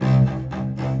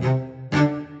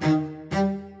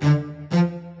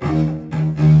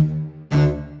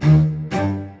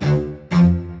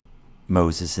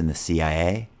Moses in the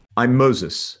CIA. I'm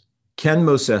Moses, Ken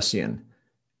Mosesian,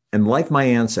 and like my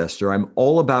ancestor, I'm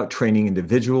all about training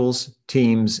individuals,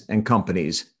 teams, and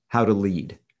companies how to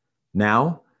lead.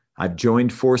 Now, I've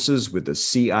joined forces with the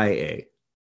CIA.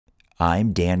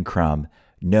 I'm Dan Crum,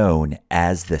 known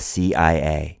as the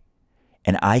CIA,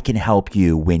 and I can help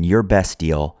you win your best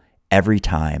deal every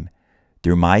time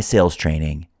through my sales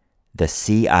training, the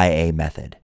CIA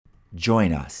method.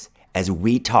 Join us as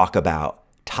we talk about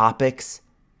topics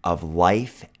of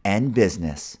life and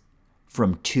business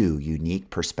from two unique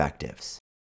perspectives.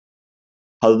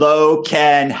 Hello,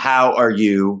 Ken. How are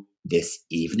you this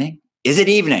evening? Is it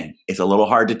evening? It's a little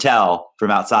hard to tell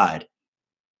from outside.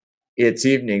 It's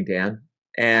evening, Dan,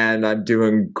 and I'm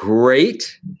doing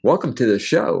great. Welcome to the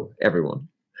show, everyone.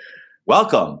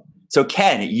 Welcome. So,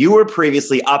 Ken, you were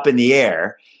previously up in the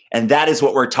air, and that is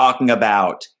what we're talking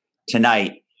about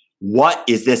tonight. What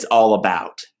is this all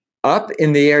about? Up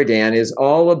in the Air, Dan, is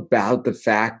all about the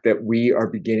fact that we are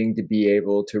beginning to be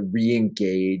able to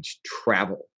re-engage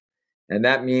travel. And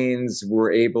that means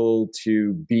we're able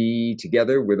to be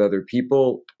together with other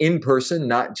people in person,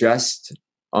 not just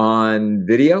on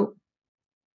video.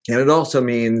 And it also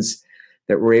means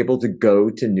that we're able to go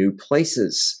to new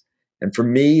places. And for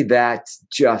me, that's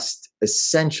just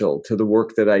essential to the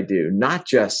work that I do, not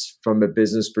just from a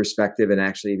business perspective and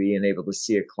actually being able to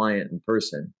see a client in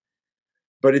person.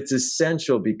 But it's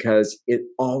essential because it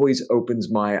always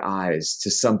opens my eyes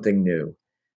to something new.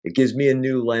 It gives me a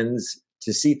new lens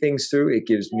to see things through. It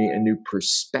gives me a new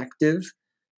perspective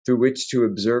through which to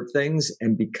observe things.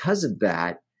 And because of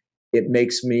that, it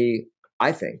makes me,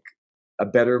 I think, a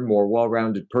better, more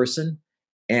well-rounded person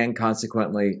and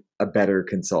consequently a better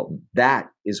consultant. That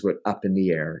is what Up in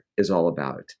the Air is all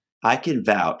about. I can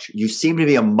vouch. You seem to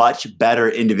be a much better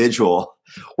individual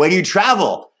when you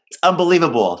travel. It's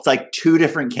unbelievable. It's like two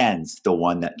different Kens, the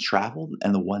one that traveled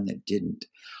and the one that didn't.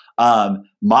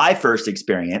 My first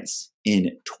experience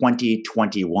in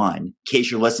 2021, in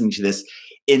case you're listening to this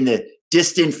in the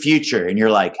distant future and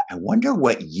you're like, I wonder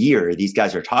what year these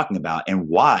guys are talking about and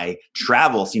why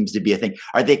travel seems to be a thing.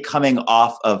 Are they coming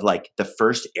off of like the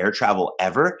first air travel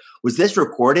ever? Was this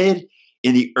recorded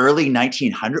in the early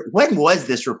 1900s? When was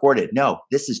this recorded? No,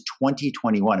 this is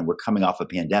 2021 and we're coming off a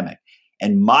pandemic.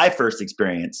 And my first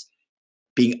experience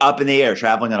being up in the air,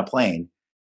 traveling on a plane,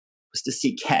 was to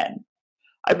see Ken.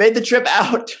 I made the trip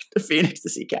out to Phoenix to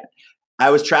see Ken.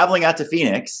 I was traveling out to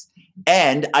Phoenix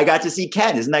and I got to see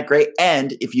Ken. Isn't that great?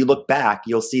 And if you look back,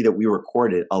 you'll see that we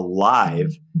recorded a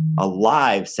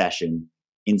live session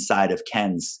inside of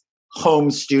Ken's home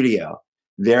studio.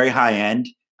 Very high end.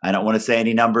 I don't want to say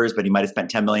any numbers, but he might have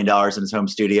spent $10 million in his home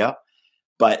studio.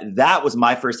 But that was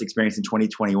my first experience in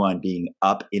 2021 being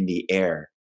up in the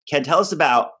air. Ken, tell us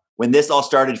about when this all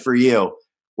started for you,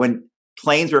 when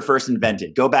planes were first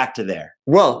invented. Go back to there.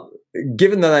 Well,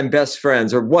 given that I'm best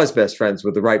friends or was best friends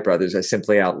with the Wright brothers, I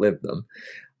simply outlived them.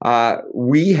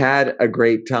 We had a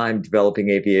great time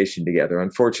developing aviation together.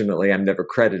 Unfortunately, I'm never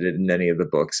credited in any of the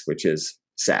books, which is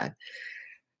sad.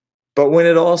 But when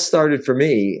it all started for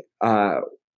me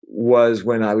was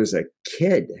when I was a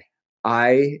kid.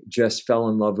 I just fell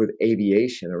in love with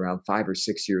aviation around 5 or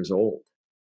 6 years old.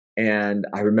 And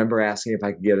I remember asking if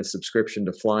I could get a subscription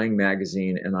to Flying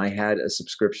Magazine. And I had a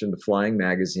subscription to Flying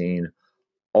Magazine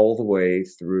all the way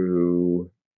through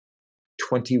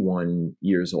 21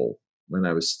 years old when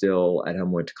I was still at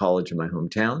home, went to college in my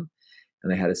hometown.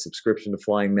 And I had a subscription to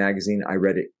Flying Magazine. I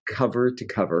read it cover to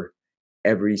cover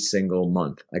every single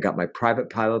month. I got my private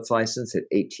pilot's license at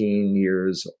 18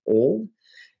 years old.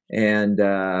 And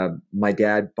my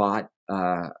dad bought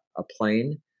a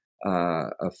plane, a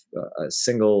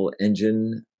single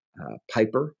engine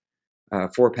Piper,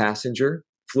 4-passenger,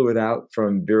 flew it out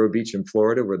from Vero Beach in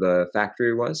Florida where the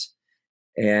factory was.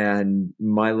 And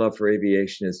my love for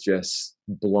aviation has just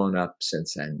blown up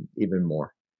since then, even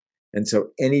more. And so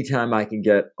anytime I can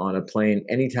get on a plane,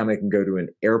 anytime I can go to an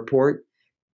airport,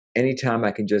 anytime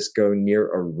I can just go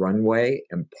near a runway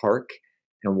and park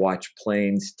and watch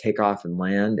planes take off and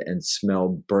land and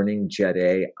smell burning Jet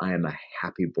A, I am a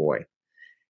happy boy.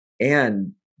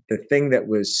 And the thing that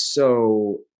was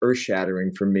so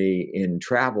earth-shattering for me in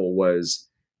travel was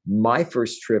my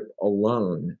first trip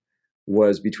alone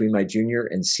was between my junior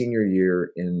and senior year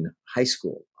in high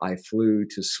school. I flew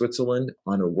to Switzerland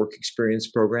on a work experience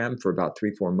program for about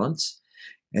 3-4 months,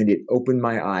 and it opened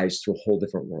my eyes to a whole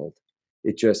different world.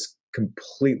 It just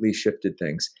completely shifted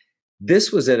things.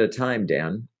 This was at a time,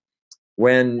 Dan,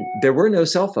 when there were no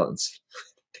cell phones.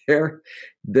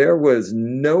 There was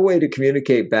no way to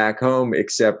communicate back home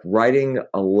except writing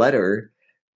a letter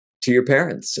to your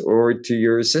parents or to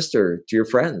your sister, to your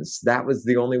friends. That was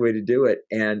the only way to do it.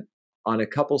 And on a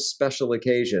couple special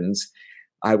occasions,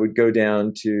 I would go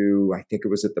down to, I think it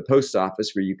was at the post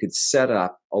office, where you could set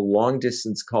up a long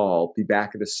distance call, be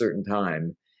back at a certain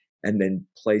time, and then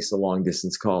place a long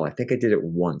distance call. I think I did it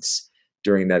once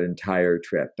during that entire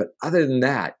trip. But other than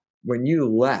that, when you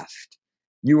left,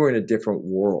 you were in a different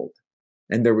world.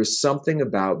 And there was something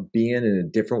about being in a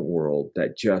different world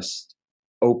that just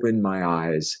opened my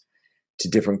eyes to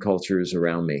different cultures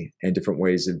around me and different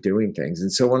ways of doing things.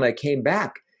 And so when I came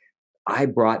back, I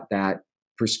brought that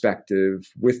perspective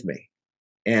with me.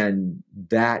 And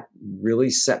that really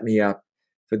set me up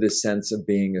for the sense of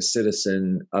being a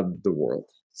citizen of the world.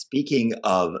 Speaking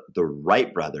of the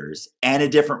Wright brothers and a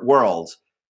different world,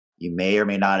 you may or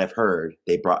may not have heard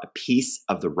they brought a piece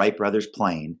of the Wright brothers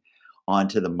plane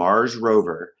onto the Mars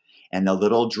rover, and the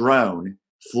little drone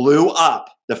flew up.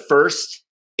 The first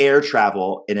air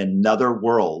travel in another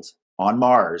world on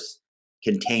Mars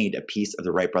contained a piece of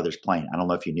the Wright brothers plane. I don't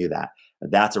know if you knew that,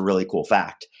 but that's a really cool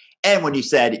fact. And when you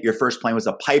said your first plane was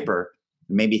a Piper,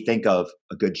 it made me think of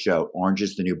a good show, Orange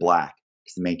is the New Black,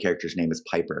 because the main character's name is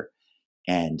Piper.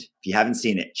 And if you haven't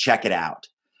seen it, check it out.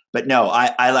 But no,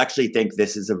 I actually think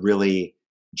this is a really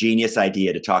genius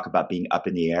idea to talk about being up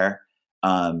in the air.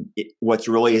 What's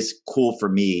really is cool for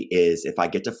me is if I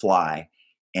get to fly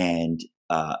and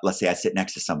let's say I sit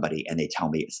next to somebody and they tell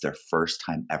me it's their first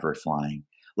time ever flying.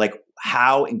 Like,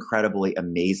 how incredibly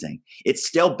amazing. It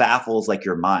still baffles like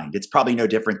your mind. It's probably no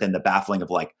different than the baffling of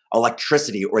like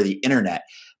electricity or the internet,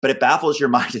 but it baffles your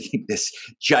mind to think this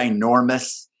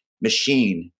ginormous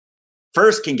machine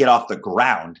first can get off the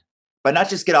ground, but not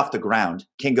just get off the ground,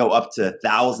 can go up to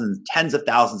thousands, tens of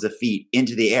thousands of feet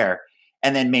into the air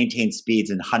and then maintain speeds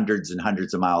in hundreds and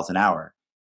hundreds of miles an hour.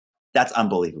 That's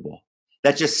unbelievable.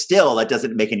 That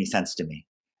doesn't make any sense to me.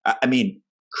 I mean,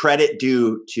 credit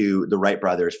due to the Wright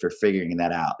brothers for figuring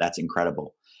that out. That's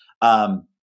incredible.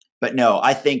 But no,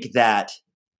 I think that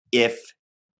if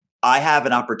I have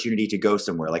an opportunity to go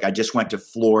somewhere, like I just went to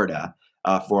Florida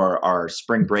for our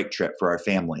spring break trip for our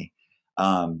family.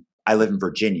 I live in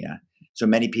Virginia. So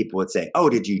many people would say, "Oh,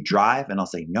 did you drive?" And I'll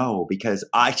say, "No, because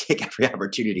I take every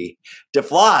opportunity to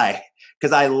fly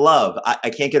because I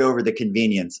can't get over the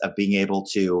convenience of being able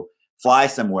to fly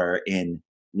somewhere in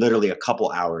literally a couple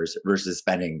hours versus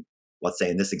spending, let's say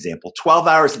in this example, 12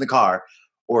 hours in the car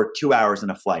or 2 hours in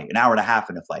a flight, an hour and a half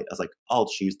in a flight." I was like, I'll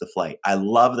choose the flight. I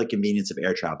love the convenience of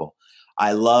air travel.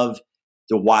 I love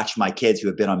to watch my kids who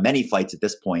have been on many flights at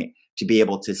this point to be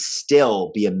able to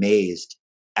still be amazed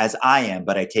as I am,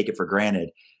 but I take it for granted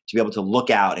to be able to look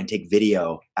out and take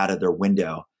video out of their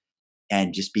window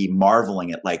and just be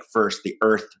marveling at like first the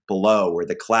earth below or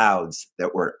the clouds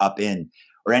that we're up in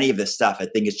or any of this stuff. I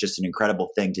think it's just an incredible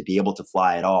thing to be able to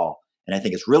fly at all. And I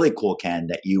think it's really cool, Ken,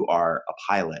 that you are a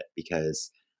pilot because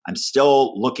I'm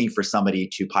still looking for somebody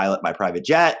to pilot my private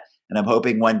jet. And I'm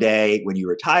hoping one day when you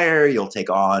retire, you'll take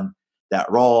on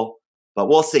that role, but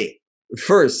we'll see.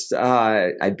 First,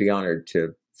 I'd be honored to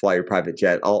fly your private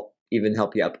jet. I'll even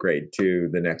help you upgrade to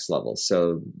the next level.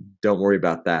 So don't worry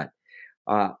about that.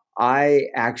 I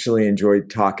actually enjoyed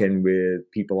talking with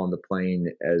people on the plane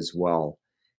as well.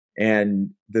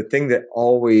 And the thing that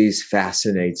always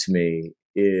fascinates me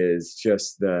is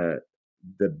just the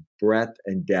breadth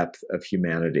and depth of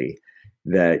humanity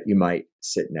that you might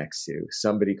sit next to,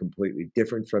 somebody completely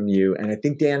different from you. And I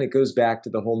think, Dan, it goes back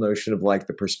to the whole notion of like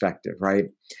the perspective, right?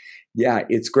 Yeah,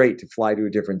 it's great to fly to a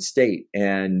different state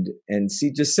and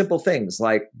see just simple things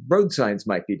like road signs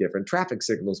might be different, traffic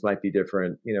signals might be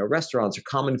different, restaurants or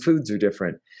common foods are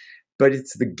different. But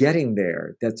it's the getting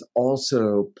there that's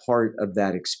also part of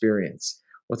that experience.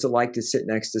 What's it like to sit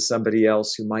next to somebody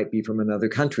else who might be from another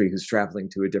country who's traveling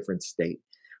to a different state?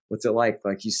 What's it like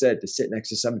you said, to sit next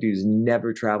to somebody who's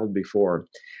never traveled before?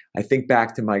 I think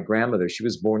back to my grandmother. She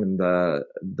was born in the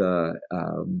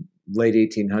late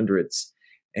 1800s.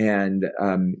 And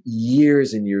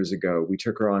years and years ago, we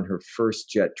took her on her first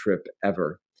jet trip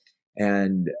ever.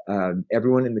 And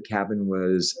everyone in the cabin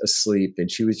was asleep, and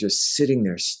she was just sitting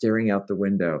there staring out the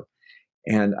window.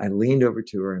 And I leaned over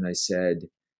to her and I said,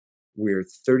 "We're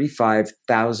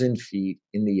 35,000 feet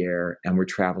in the air, and we're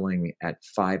traveling at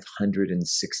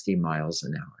 560 miles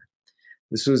an hour."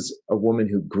 This was a woman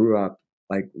who grew up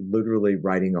like literally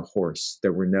riding a horse.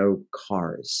 There were no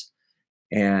cars.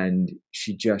 And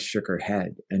she just shook her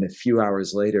head. And a few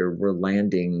hours later, we're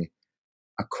landing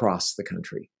across the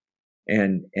country.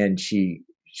 And she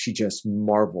just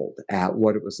marveled at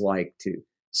what it was like to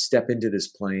step into this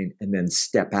plane and then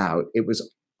step out. It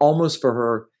was almost for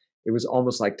her, it was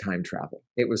almost like time travel.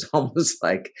 It was almost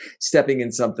like stepping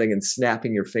in something and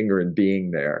snapping your finger and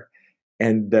being there.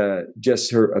 and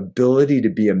just her ability to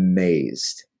be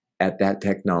amazed at that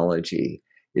technology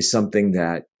is something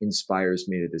that inspires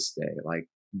me to this day. Like,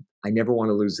 I never want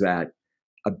to lose that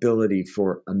ability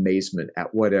for amazement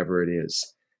at whatever it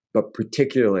is. But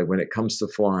particularly when it comes to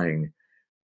flying,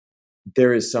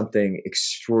 there is something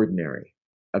extraordinary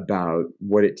about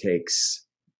what it takes: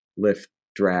 lift,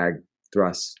 drag,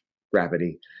 thrust,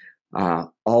 gravity,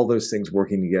 all those things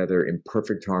working together in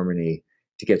perfect harmony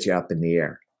to get you up in the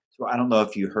air. So I don't know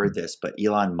if you heard this, but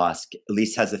Elon Musk at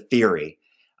least has a theory.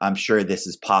 I'm sure this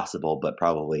is possible, but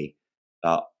probably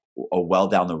uh, a well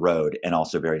down the road and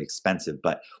also very expensive.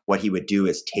 But what he would do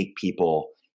is take people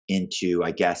into,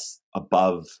 I guess,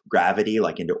 above gravity,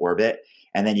 like into orbit,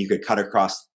 and then you could cut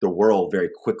across the world very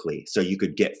quickly. So you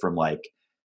could get from like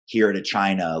here to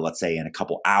China, let's say in a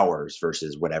couple hours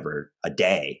versus whatever a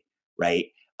day, right?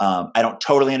 I don't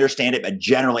totally understand it, but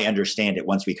generally understand it.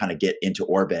 Once we kind of get into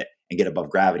orbit and get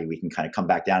above gravity, we can kind of come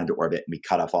back down into orbit and we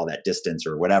cut off all that distance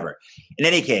or whatever. In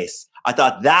any case, I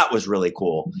thought that was really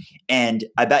cool. And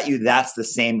I bet you that's the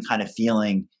same kind of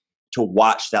feeling to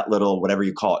watch that little, whatever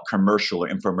you call it, commercial or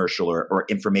infomercial or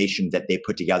information that they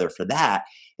put together for that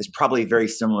is probably very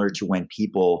similar to when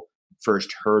people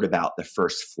first heard about the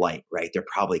first flight, right? They're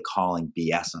probably calling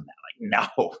BS on that. Like,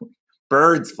 no,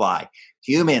 birds fly.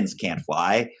 Humans can't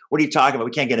fly. What are you talking about?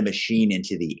 We can't get a machine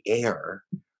into the air,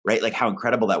 right? Like how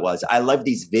incredible that was. I love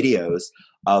these videos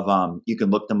of, you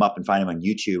can look them up and find them on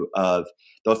YouTube of,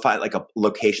 they'll find like a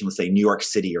location, let's say New York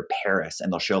City or Paris,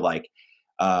 and they'll show like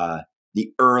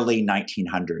the early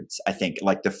 1900s, I think,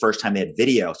 like the first time they had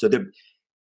video. So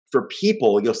for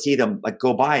people, you'll see them like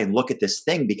go by and look at this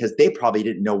thing because they probably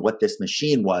didn't know what this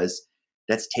machine was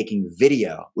that's taking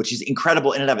video, which is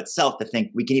incredible in and of itself to think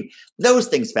we can even those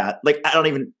things fat. Like, I don't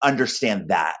even understand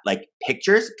that. Like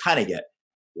pictures kind of get,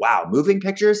 wow, moving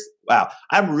pictures. Wow.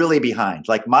 I'm really behind.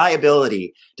 Like my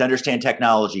ability to understand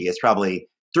technology is probably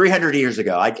 300 years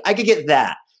ago. I could get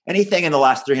that. Anything in the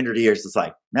last 300 years is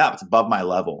like, no, it's above my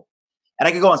level. And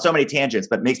I could go on so many tangents,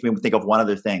 but it makes me think of one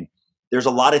other thing. There's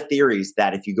a lot of theories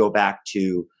that if you go back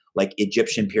to like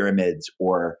Egyptian pyramids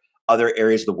or other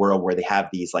areas of the world where they have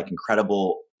these like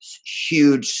incredible,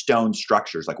 huge stone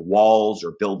structures, like walls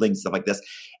or buildings, stuff like this,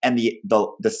 and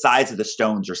the size of the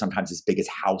stones are sometimes as big as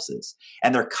houses,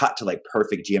 and they're cut to like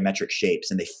perfect geometric shapes,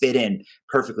 and they fit in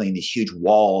perfectly in these huge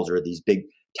walls or these big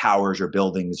towers or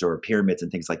buildings or pyramids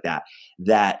and things like that,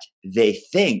 that they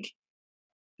think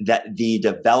that the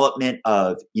development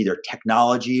of either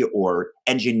technology or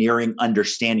engineering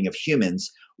understanding of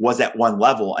humans was at one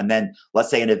level. And then let's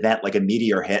say an event like a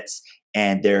meteor hits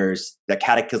and there's the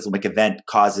cataclysmic event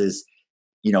causes,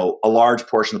 a large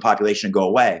portion of the population to go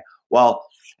away. Well,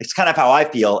 it's kind of how I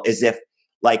feel is if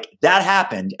like that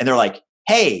happened and they're like,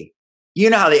 hey,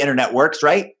 you know how the internet works,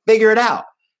 right? Figure it out.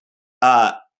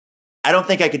 I don't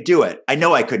think I could do it. I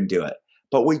know I couldn't do it.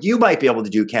 But what you might be able to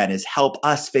do, Ken, is help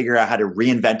us figure out how to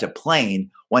reinvent a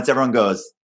plane once everyone goes,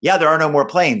 yeah, there are no more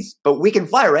planes, but we can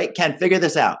fly, right? Ken, figure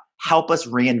this out. Help us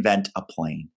reinvent a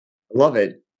plane. Love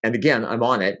it. And again, I'm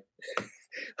on it.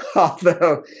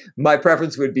 Although my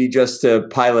preference would be just to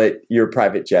pilot your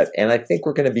private jet. And I think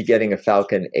we're going to be getting a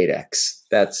Falcon 8X.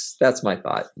 That's my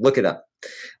thought. Look it up.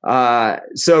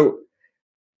 So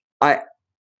I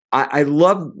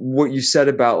love what you said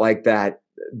about like that.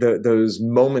 Those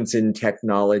moments in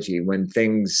technology when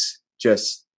things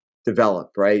just develop,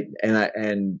 right?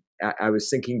 And I was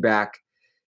thinking back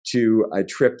to a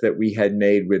trip that we had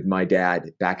made with my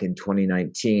dad back in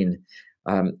 2019,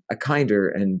 a kinder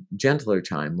and gentler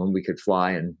time when we could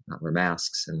fly and not wear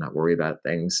masks and not worry about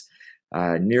things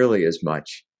nearly as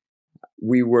much.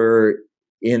 We were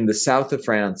in the south of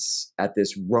France at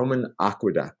this Roman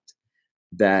aqueduct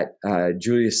that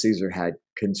Julius Caesar had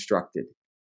constructed.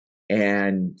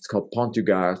 And it's called Pont du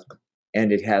Gard,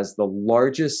 and it has the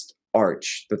largest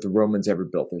arch that the Romans ever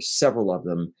built. There's several of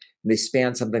them, and they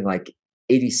span something like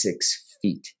 86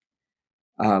 feet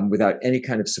without any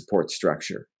kind of support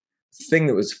structure. The thing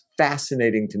that was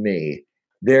fascinating to me,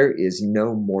 there is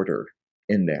no mortar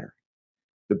in there.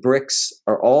 The bricks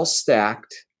are all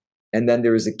stacked, and then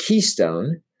there is a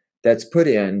keystone that's put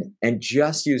in, and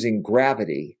just using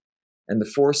gravity and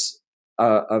the force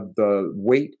of the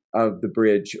weight of the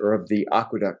bridge or of the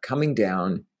aqueduct coming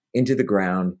down into the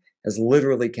ground has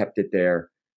literally kept it there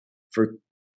for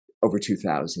over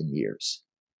 2,000 years.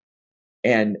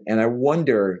 And I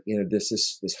wonder,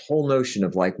 this whole notion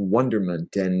of like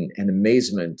wonderment and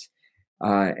amazement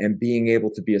and being able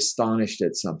to be astonished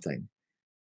at something.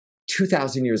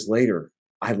 2,000 years later,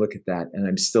 I look at that and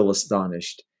I'm still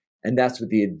astonished. And that's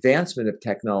with the advancement of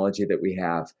technology that we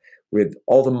have, with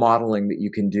all the modeling that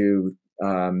you can do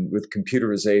with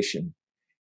computerization,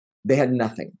 They had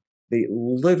nothing. They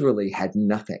literally had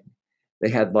nothing. They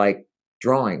had like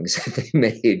drawings that they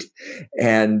made.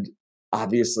 And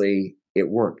obviously it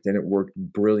worked, and it worked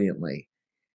brilliantly.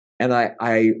 And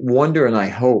I wonder and I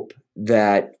hope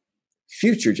that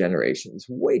future generations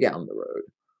way down the road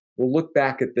will look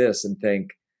back at this and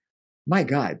think, my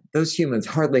God, those humans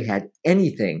hardly had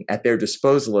anything at their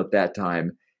disposal at that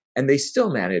time. And they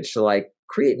still managed to like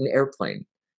create an airplane,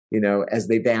 as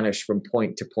they vanish from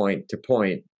point to point to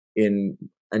point in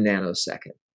a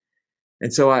nanosecond.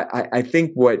 And so I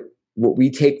think what we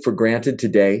take for granted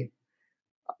today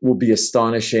will be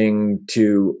astonishing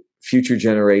to future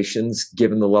generations,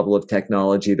 given the level of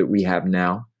technology that we have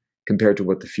now compared to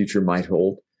what the future might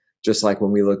hold. Just like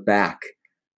when we look back,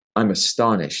 I'm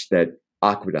astonished that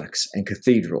aqueducts and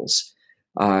cathedrals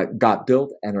got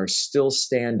built and are still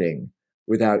standing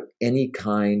without any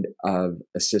kind of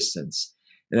assistance.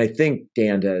 And I think,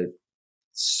 Dan, to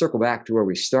circle back to where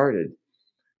we started,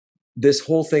 this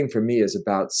whole thing for me is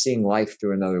about seeing life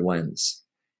through another lens.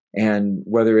 And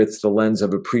whether it's the lens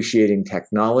of appreciating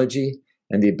technology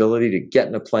and the ability to get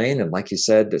in a plane, and like you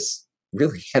said, this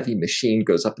really heavy machine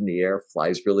goes up in the air,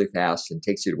 flies really fast, and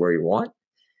takes you to where you want,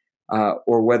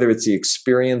 or whether it's the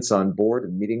experience on board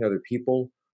and meeting other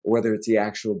people, or whether it's the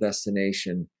actual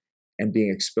destination and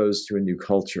being exposed to a new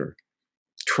culture.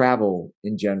 Travel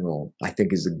in general, I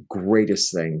think, is the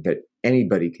greatest thing that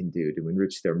anybody can do to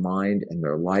enrich their mind and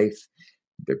their life,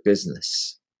 their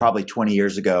business. Probably 20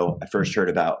 years ago, I first heard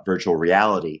about virtual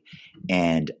reality,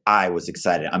 and I was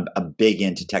excited. I'm big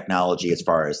into technology as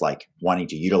far as like wanting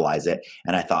to utilize it.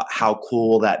 And I thought, how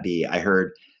cool will that be? I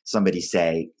heard somebody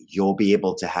say, you'll be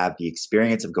able to have the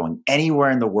experience of going anywhere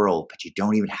in the world, but you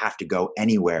don't even have to go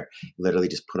anywhere. You literally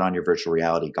just put on your virtual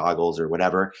reality goggles or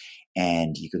whatever,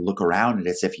 and you can look around it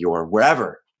as if you're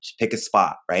wherever. Just pick a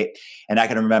spot, right? And I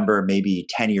can remember maybe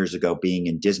 10 years ago being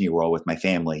in Disney World with my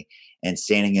family and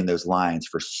standing in those lines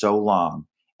for so long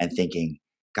and thinking,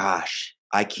 gosh,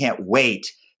 I can't wait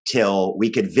till we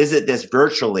could visit this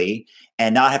virtually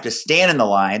and not have to stand in the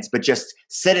lines, but just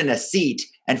sit in a seat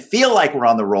and feel like we're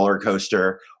on the roller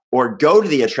coaster or go to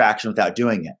the attraction without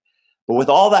doing it. But with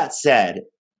all that said,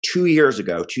 2 years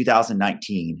ago,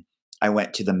 2019, I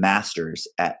went to the Masters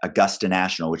at Augusta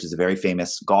National, which is a very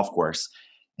famous golf course.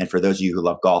 And for those of you who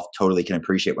love golf, totally can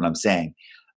appreciate what I'm saying.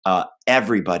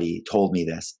 Everybody told me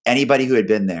this. Anybody who had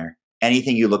been there,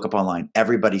 anything you look up online,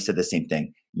 everybody said the same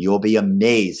thing. You'll be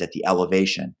amazed at the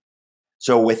elevation.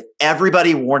 So with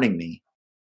everybody warning me,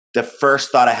 the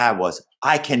first thought I had was,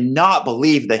 I cannot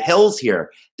believe the hills here.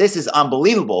 This is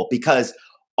unbelievable, because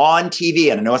on TV,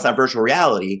 and I know it's not virtual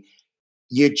reality,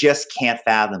 you just can't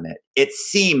fathom it. It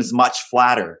seems much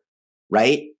flatter,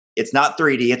 right? It's not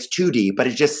 3D, it's 2D, but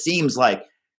it just seems like,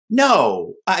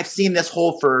 no, I've seen this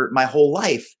hole for my whole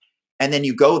life. And then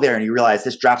you go there and you realize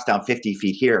this drops down 50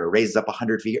 feet here, raises up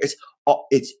 100 feet here.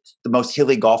 It's the most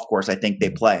hilly golf course I think they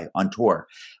play on tour.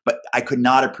 But I could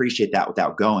not appreciate that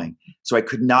without going. So I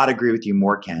could not agree with you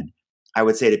more, Ken. I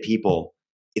would say to people,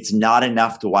 it's not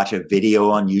enough to watch a video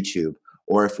on YouTube,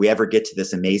 or if we ever get to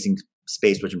this amazing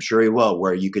space, which I'm sure we will,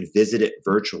 where you could visit it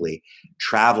virtually.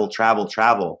 Travel, travel,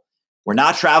 travel. We're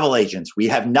not travel agents. We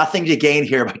have nothing to gain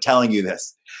here by telling you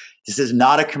this. This is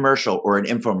not a commercial or an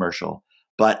infomercial.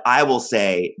 But I will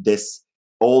say this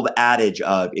old adage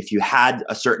of, if you had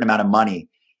a certain amount of money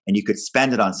and you could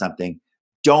spend it on something,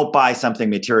 don't buy something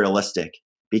materialistic,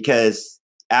 because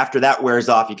after that wears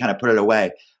off, you kind of put it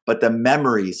away. But the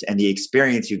memories and the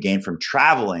experience you gain from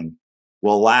traveling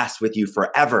will last with you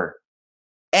forever.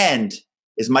 And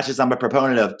as much as I'm a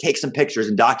proponent of take some pictures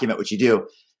and document what you do,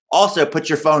 also put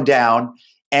your phone down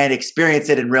and experience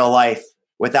it in real life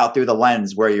without through the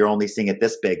lens where you're only seeing it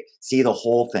this big. See the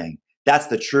whole thing. That's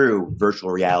the true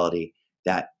virtual reality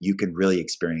that you can really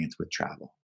experience with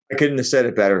travel. I couldn't have said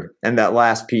it better. And that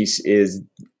last piece is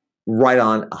right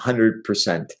on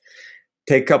 100%.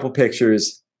 Take a couple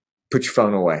pictures, put your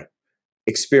phone away,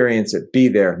 experience it, be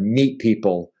there, meet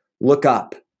people, look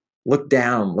up, look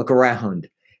down, look around.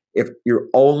 If you're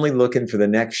only looking for the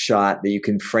next shot that you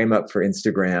can frame up for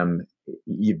Instagram,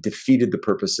 you've defeated the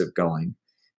purpose of going.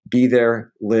 Be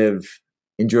there, live,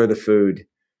 enjoy the food,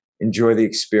 enjoy the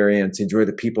experience, enjoy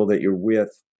the people that you're with.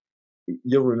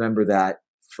 You'll remember that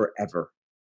forever.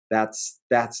 That's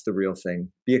the real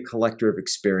thing. Be a collector of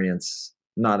experience,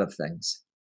 not of things.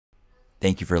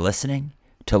 Thank you for listening.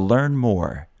 To learn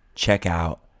more, check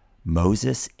out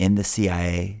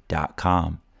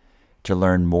mosesinthecia.com. To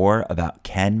learn more about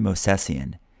Ken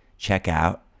Mosesian, check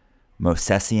out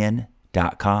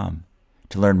mosesian.com.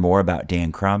 To learn more about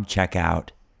Dan Crum, check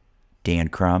out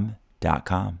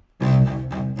dancrum.com.